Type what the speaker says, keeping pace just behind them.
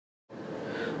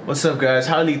What's up guys,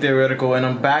 Highly Theoretical, and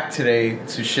I'm back today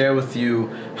to share with you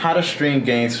how to stream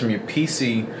games from your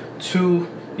PC to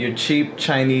your cheap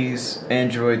Chinese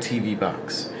Android TV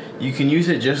box. You can use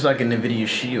it just like a Nvidia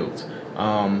Shield.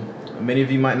 Many of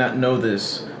you might not know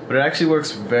this, but it actually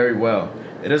works very well.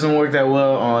 It doesn't work that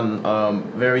well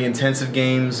on very intensive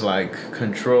games like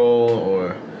Control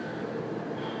or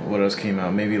what else came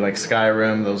out, maybe like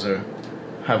Skyrim. Those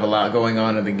have a lot going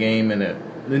on in the game, and it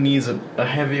needs a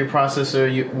heavier processor.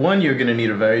 You're going to need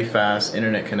a very fast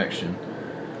internet connection.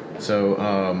 So,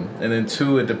 and then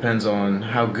two, it depends on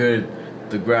how good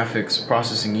the graphics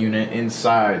processing unit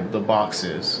inside the box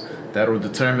is. That will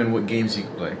determine what games you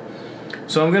can play.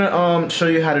 So I'm going to show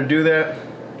you how to do that.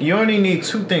 You only need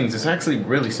two things. It's actually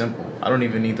really simple. I don't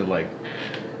even need to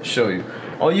show you.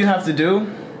 All you have to do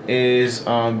is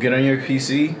get on your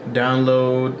PC,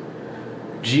 download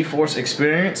GeForce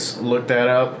Experience, look that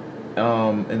up,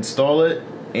 install it,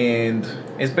 and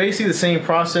it's basically the same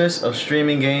process of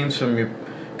streaming games from your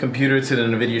computer to the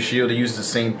Nvidia Shield. To use the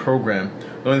same program.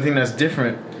 The only thing that's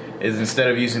different is instead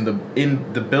of using the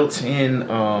built-in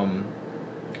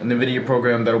Nvidia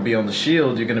program that'll be on the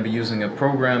Shield, you're going to be using a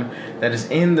program that is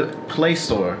in the Play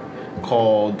Store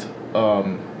called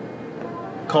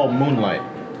Moonlight.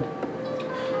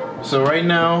 So right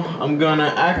now I'm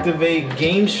gonna activate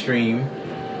Game Stream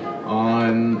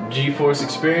on GeForce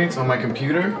Experience on my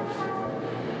computer.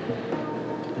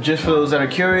 Just for those that are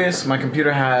curious, my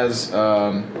computer has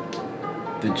the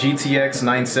GTX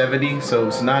 970, so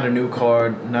it's not a new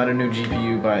card, not a new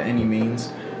GPU by any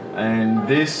means. And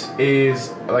this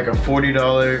is like a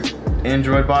 $40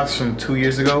 Android box from 2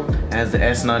 years ago. It has the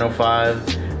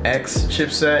S905X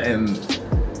chipset, and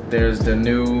there's the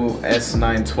new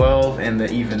S912 and the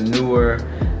even newer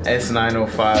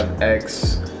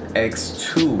S905X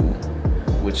X2,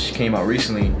 which came out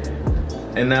recently.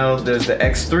 And now there's the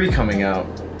X3 coming out.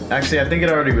 Actually, I think it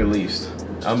already released.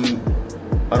 I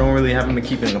don't really haven't been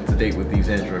keeping up to date with these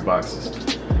Android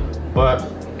boxes. But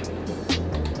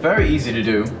very easy to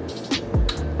do.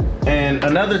 And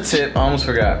another tip, I almost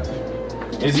forgot,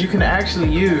 is you can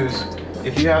actually use,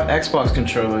 if you have Xbox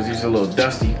controllers, these are a little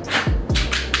dusty.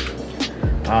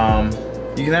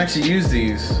 You can actually use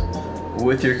these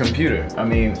with your computer. I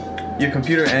mean, your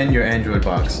computer and your Android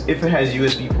box, if it has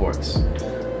USB ports.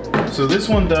 So this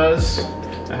one does.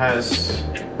 It has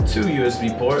two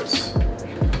USB ports.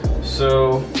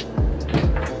 So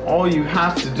all you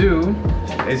have to do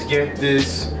is get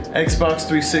this Xbox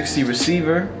 360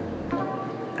 receiver.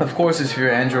 Of course, if your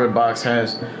Android box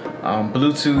has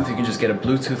Bluetooth, you can just get a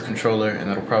Bluetooth controller, and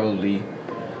that'll probably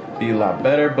be a lot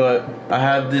better. But I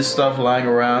have this stuff lying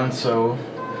around, so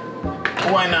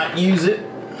why not use it?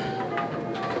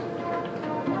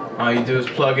 All you do is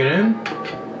plug it in.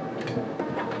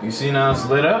 You see now it's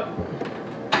lit up.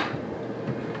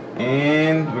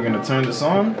 And we're gonna turn this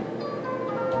on.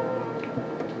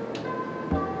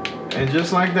 And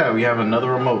just like that, we have another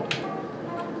remote.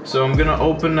 So I'm gonna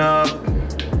open up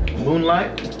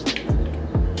Moonlight.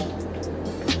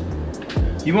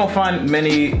 You won't find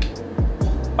many,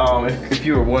 if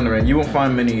you were wondering, you won't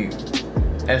find many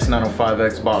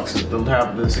S905X boxes that'll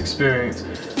have this experience.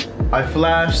 I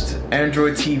flashed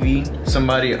Android TV.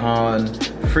 Somebody on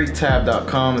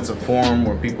freaktab.com, it's a forum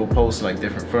where people post like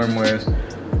different firmwares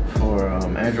for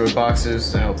Android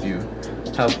boxes to help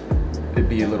it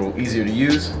be a little easier to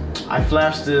use. I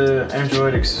flashed the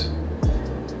Android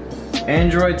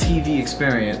TV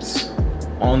experience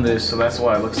on this, so that's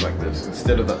why it looks like this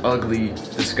instead of the ugly,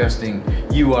 disgusting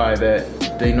UI that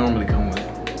they normally come with.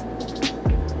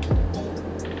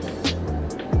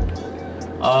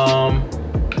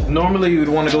 Normally you would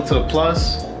want to go to the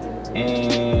plus,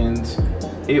 and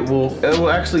it will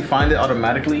actually find it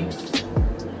automatically.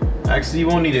 Actually, you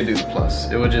won't need to do the plus.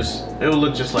 It will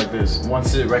look just like this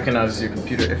once it recognizes your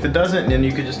computer. If it doesn't, then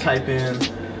you could just type in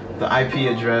the IP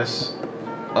address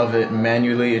of it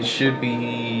manually. It should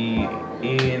be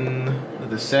in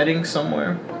the settings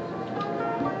somewhere.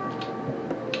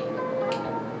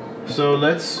 So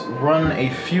let's run a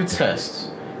few tests.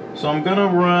 So I'm gonna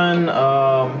run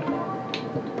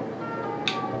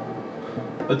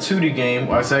a 2D game,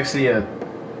 or it's actually a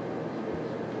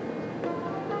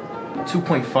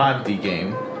 2.5D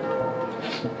game.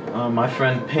 My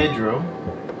friend Pedro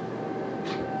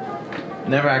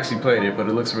never actually played it, but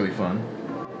it looks really fun.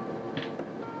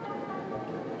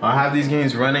 I have these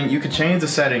games running. You could change the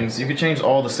settings. You could change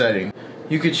all the settings.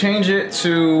 You could change it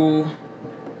to,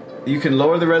 you can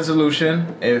lower the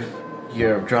resolution if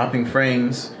you're dropping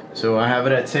frames. So I have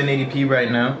it at 1080p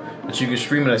right now, but you can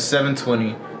stream it at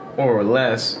 720 or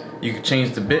less. You can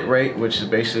change the bit rate, which is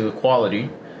basically the quality.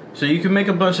 So you can make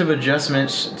a bunch of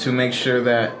adjustments to make sure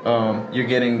that you're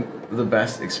getting the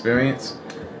best experience.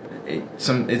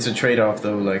 It's a trade-off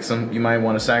though. Like you might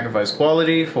want to sacrifice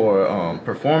quality for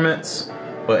performance,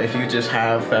 but if you just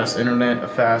have fast internet,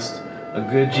 a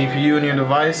good GPU in your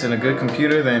device, and a good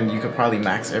computer, then you could probably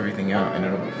max everything out and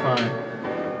it'll be fine.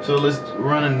 So let's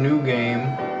run a new game,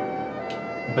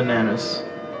 bananas.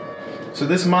 So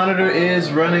this monitor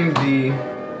is running the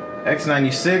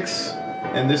X96,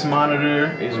 and this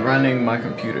monitor is running my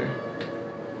computer.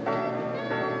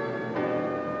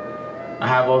 I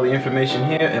have all the information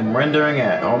here. I'm rendering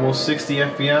at almost 60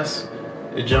 FPS.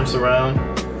 It jumps around,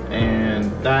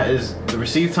 and that is the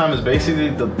receive time is basically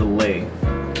the delay.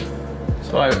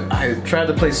 So I tried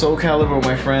to play Soul Calibur with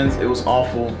my friends. It was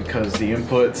awful because the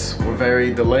inputs were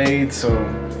very delayed, so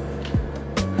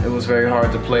it was very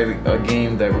hard to play a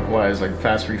game that requires like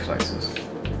fast reflexes.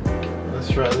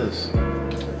 Let's try this.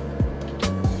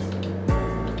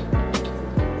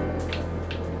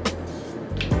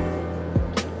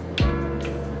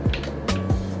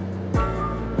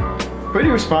 Pretty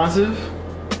responsive.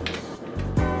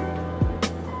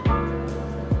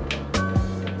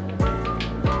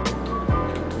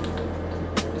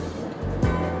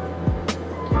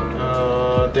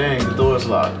 Dang, the door's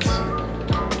locked.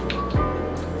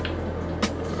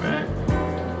 Alright.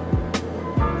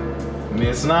 I mean,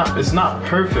 it's not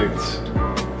perfect,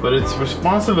 but it's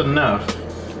responsive enough.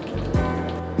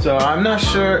 So I'm not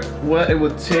sure what it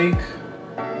would take.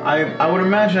 I would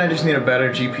imagine I just need a better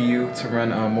GPU to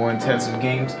run more intensive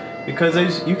games, because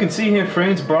as you can see here,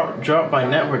 frames dropped by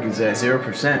network is at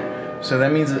 0%. So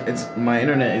that means my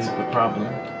internet is the problem,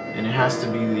 and it has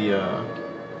to be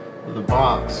the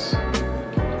box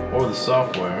or the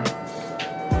software.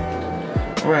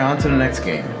 Alright, on to the next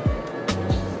game.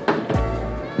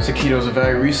 Sekiro is a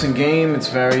very recent game. It's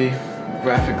very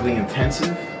graphically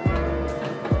intensive.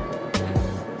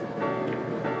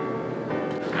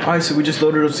 Alright, so we just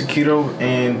loaded up Sekiro,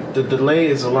 and the delay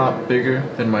is a lot bigger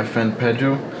than my friend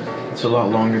Pedro. It's a lot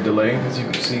longer delay, as you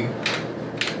can see.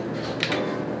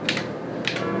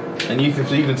 And you can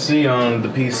even see on the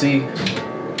PC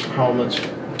how much.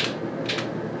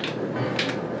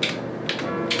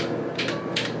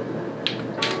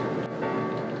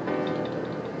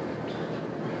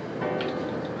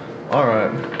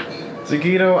 Alright,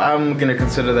 Sekiro, I'm gonna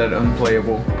consider that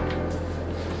unplayable.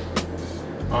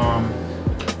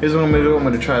 Here's what I'm gonna do. I'm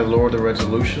gonna try to lower the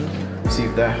resolution, see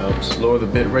if that helps. Lower the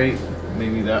bit rate,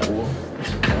 maybe that will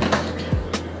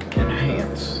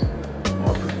enhance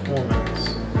our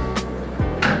performance.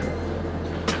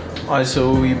 Alright,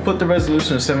 so we put the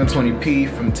resolution to 720p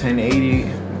from 1080.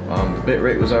 The bit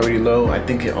rate was already low. I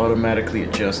think it automatically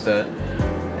adjusts that.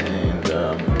 And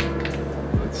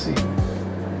let's see.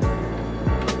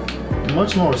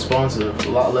 Much more responsive, a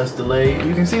lot less delay.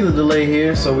 You can see the delay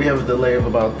here, so we have a delay of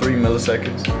about 3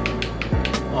 milliseconds.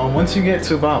 Once you get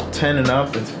to about 10 and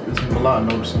up, it's a lot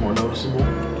more noticeable.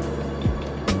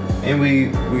 And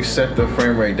we set the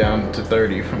frame rate down to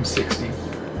 30 from 60.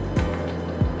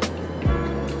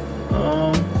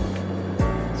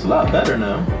 It's a lot better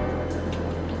now.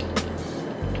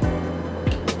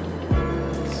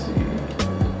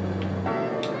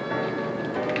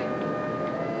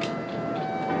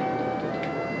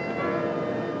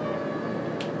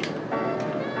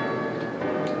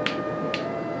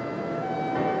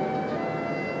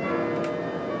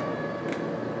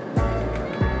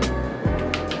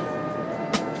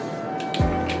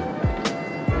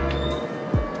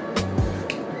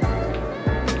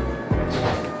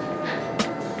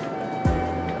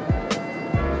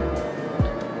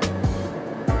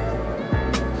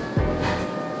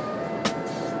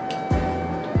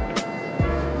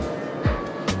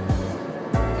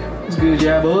 Good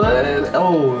job, bud.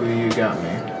 Oh, you got me.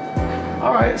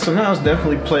 Alright, so now it's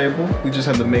definitely playable. We just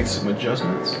have to make some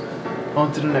adjustments.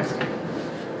 On to the next game.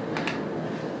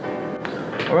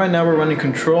 Alright, now we're running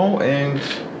Control, and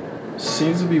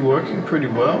seems to be working pretty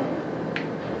well.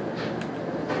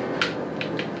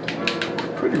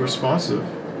 Pretty responsive.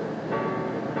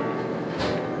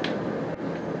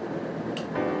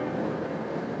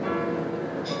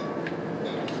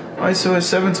 Alright, so at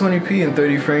 720p and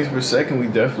 30 frames per second, we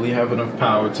definitely have enough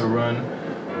power to run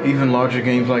even larger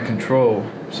games like Control.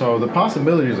 So the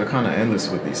possibilities are kind of endless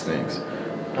with these things.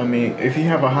 I mean, if you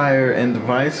have a higher end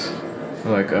device,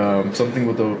 like something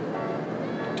with a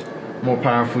more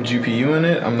powerful GPU in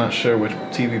it, I'm not sure what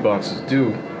TV boxes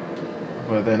do,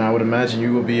 but then I would imagine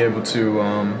you will be able to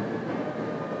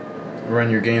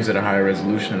run your games at a higher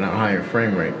resolution and a higher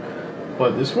frame rate.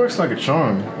 But this works like a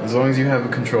charm, as long as you have a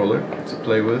controller to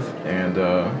play with and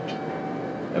a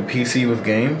PC with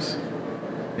games.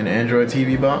 an Android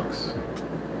TV box,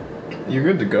 you're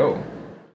good to go.